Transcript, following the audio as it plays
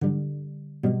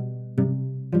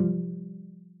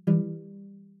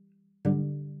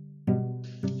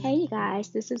guys,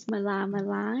 this is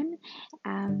Milan,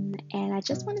 and I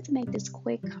just wanted to make this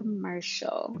quick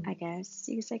commercial. I guess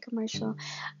you could say commercial,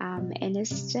 and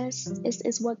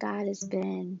it's what God has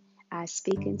been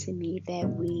speaking to me that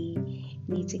we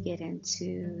need to get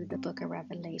into the Book of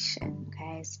Revelation.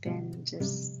 Okay, it's been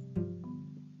just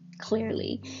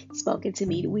clearly spoken to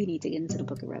me that we need to get into the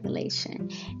Book of Revelation,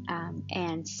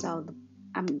 and so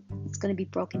it's going to be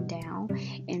broken down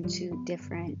into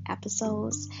different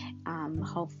episodes.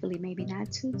 Hopefully, maybe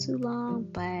not too long,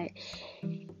 but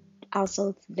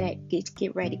also that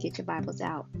get ready, get your Bibles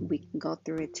out. We can go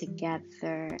through it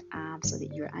together so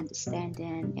that you're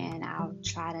understanding, and I'll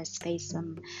try to space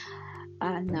them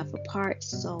enough apart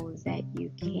so that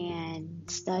you can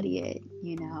study it,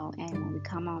 and when we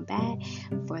come on back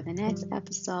for the next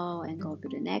episode and go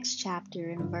through the next chapter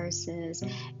and verses,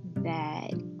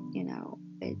 that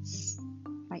it's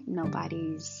like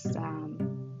nobody's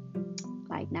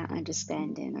like not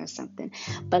understanding or something.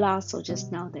 But also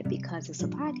just know that because it's a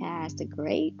podcast, the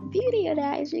great beauty of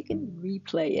that is you can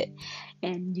replay it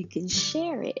and you can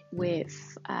share it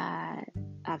with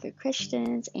other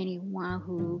Christians, anyone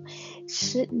who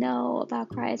should know about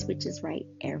Christ, which is right,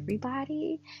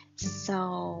 everybody.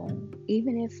 So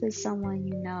even if it's someone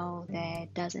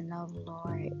that doesn't know the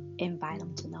Lord, invite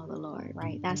them to know the Lord,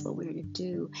 right? That's what we're to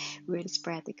do. We're to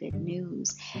spread the good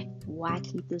news. Why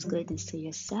keep this goodness to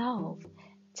yourself?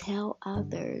 Tell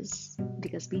others,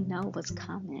 because we know what's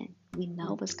coming. We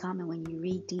know what's coming when you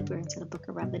read deeper into the Book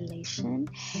of Revelation.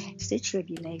 It's the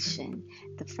tribulation.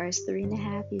 The first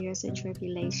 3.5 years of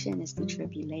tribulation is the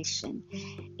tribulation.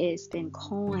 It's been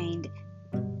coined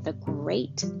the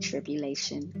Great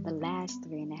Tribulation, the last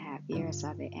 3.5 years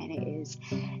of it, and it is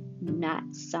not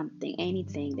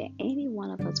anything that any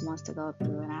one of us wants to go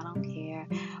through. And I don't care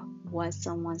what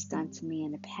someone's done to me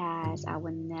in the past. I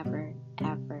would never,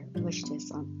 ever wish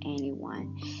this on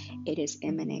anyone. It is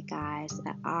imminent, guys,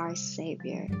 that our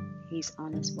Savior, He's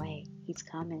on His way. He's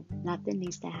coming. Nothing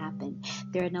needs to happen.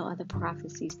 There are no other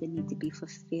prophecies that need to be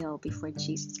fulfilled before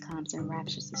Jesus comes and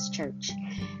raptures His church.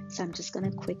 So I'm just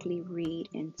going to quickly read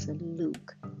into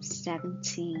Luke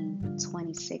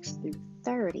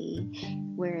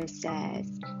 17:26-30, where it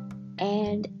says,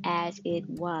 "And as it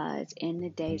was in the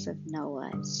days of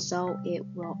Noah, so it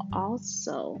will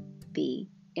also be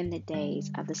in the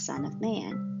days of the Son of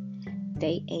Man.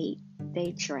 They ate,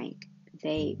 they drank,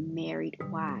 they married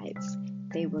wives,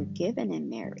 they were given in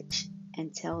marriage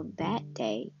until that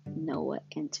day Noah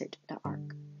entered the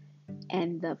ark.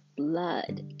 And the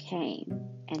flood came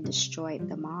and destroyed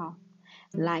them all.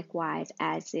 Likewise,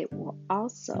 as it will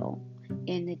also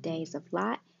in the days of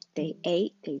Lot, they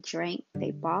ate, they drank,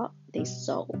 they bought, they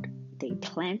sold, they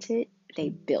planted, they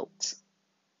built.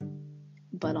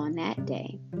 But on that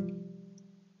day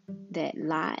that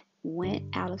Lot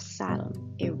went out of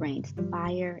Sodom, it rained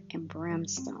fire and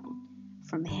brimstone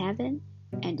from heaven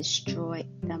and destroyed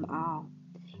them all.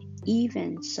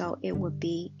 Even so it will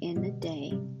be in the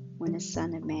day when the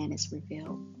Son of Man is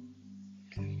revealed."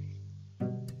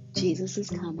 Jesus is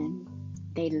coming.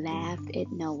 They laughed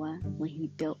at Noah when he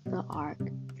built the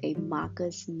ark. They mock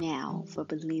us now for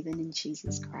believing in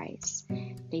Jesus Christ.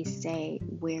 They say,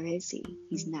 "Where is He?"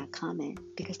 He's not coming,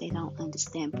 because they don't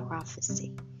understand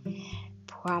prophecy.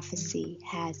 Prophecy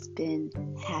has been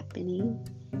happening,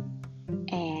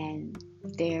 and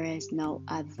there is no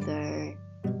other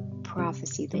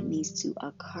prophecy that needs to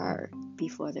occur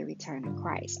before the return of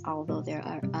Christ, although there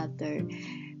are other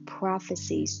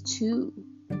prophecies to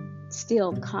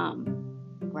still come,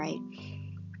 right?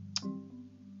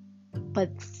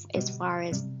 But as far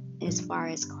as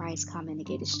Christ coming to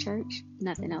get His church,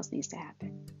 nothing else needs to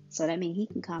happen. So that means He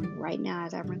can come right now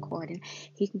as I'm recording.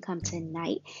 He can come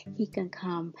tonight. He can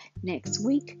come next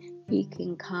week. He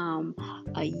can come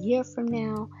a year from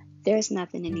now. There's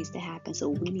nothing that needs to happen. So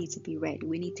we need to be ready.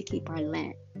 We need to keep our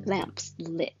lamps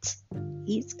lit.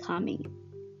 He's coming.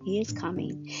 He is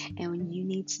coming. And you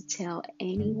need to tell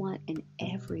anyone and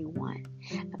everyone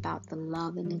about the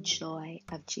love and the joy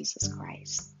of Jesus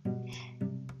Christ.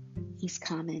 He's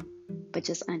coming. But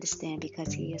just understand,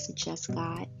 because He is a just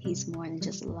God, He's more than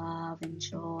just love and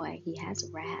joy. He has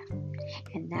wrath.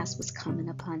 And that's what's coming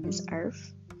upon this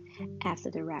earth after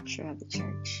the rapture of the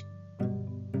church.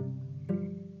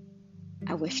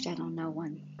 I wish that on no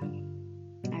one.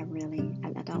 I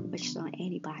don't wish it on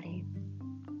anybody.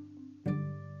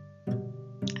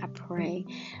 I pray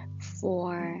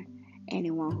for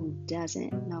anyone who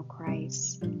doesn't know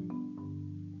Christ.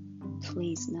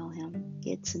 Please know Him.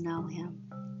 Get to know Him.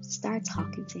 Start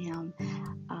talking to Him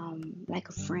like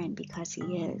a friend, because He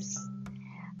is.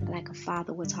 Like a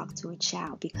father would talk to a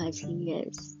child, because He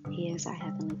is. He is our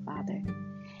Heavenly Father.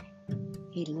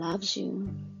 He loves you,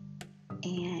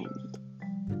 and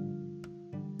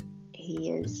He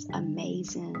is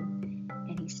amazing,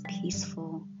 and He's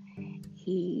peaceful.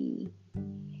 He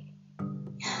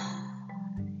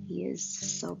He is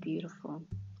so beautiful.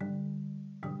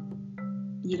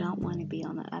 You don't want to be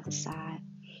on the other side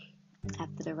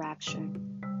after the rapture.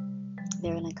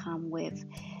 They're going to come with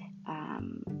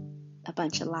a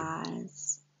bunch of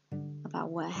lies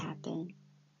about what happened.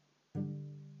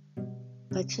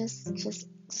 But just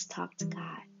talk to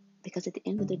God, because at the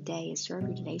end of the day, it's your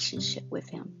relationship with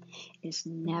Him. It's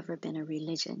never been a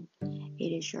religion.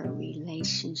 It is your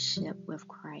relationship with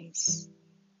Christ.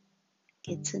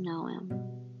 Get to know Him.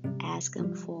 Ask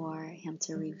Him for Him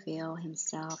to reveal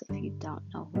Himself if you don't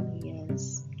know who He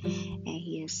is. And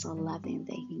He is so loving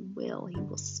that He will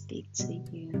speak to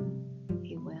you.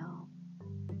 He will.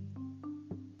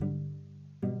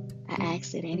 I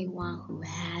ask that anyone who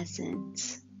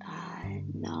hasn't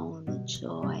known the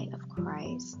joy of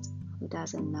Christ, who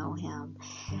doesn't know Him,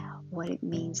 what it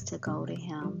means to go to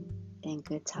Him in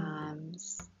good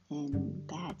times and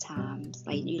bad times.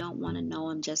 Like, you don't want to know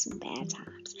Him just in bad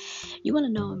times. You want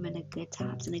to know Him in the good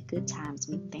times. In the good times,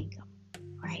 we thank Him,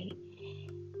 right?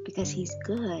 Because He's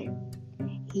good.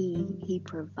 He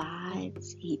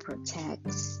provides. He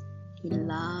protects. He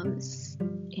loves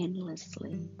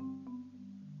endlessly.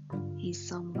 He's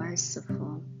so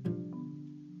merciful.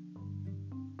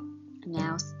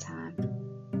 Now's the time.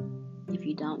 If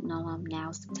you don't know Him,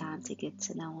 now's the time to get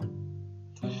to know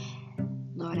Him.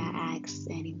 Lord, I ask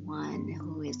anyone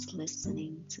who is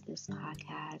listening to this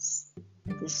podcast,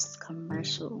 this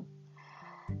commercial,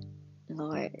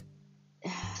 Lord,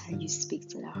 you speak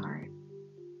to the heart.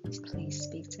 Please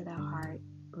speak to the heart.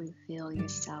 Reveal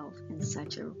yourself in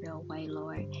such a real way,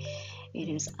 Lord. It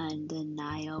is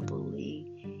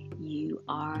undeniably you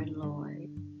are Lord.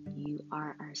 You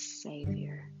are our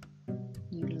Savior.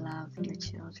 You love your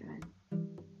children.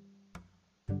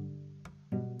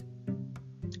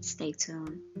 Stay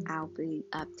tuned. I'll be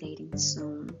updating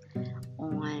soon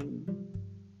on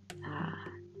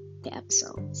the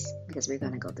episodes, because we're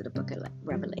going to go through the book of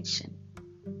Revelation.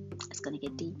 It's going to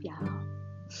get deep, y'all.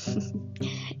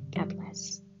 God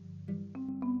bless.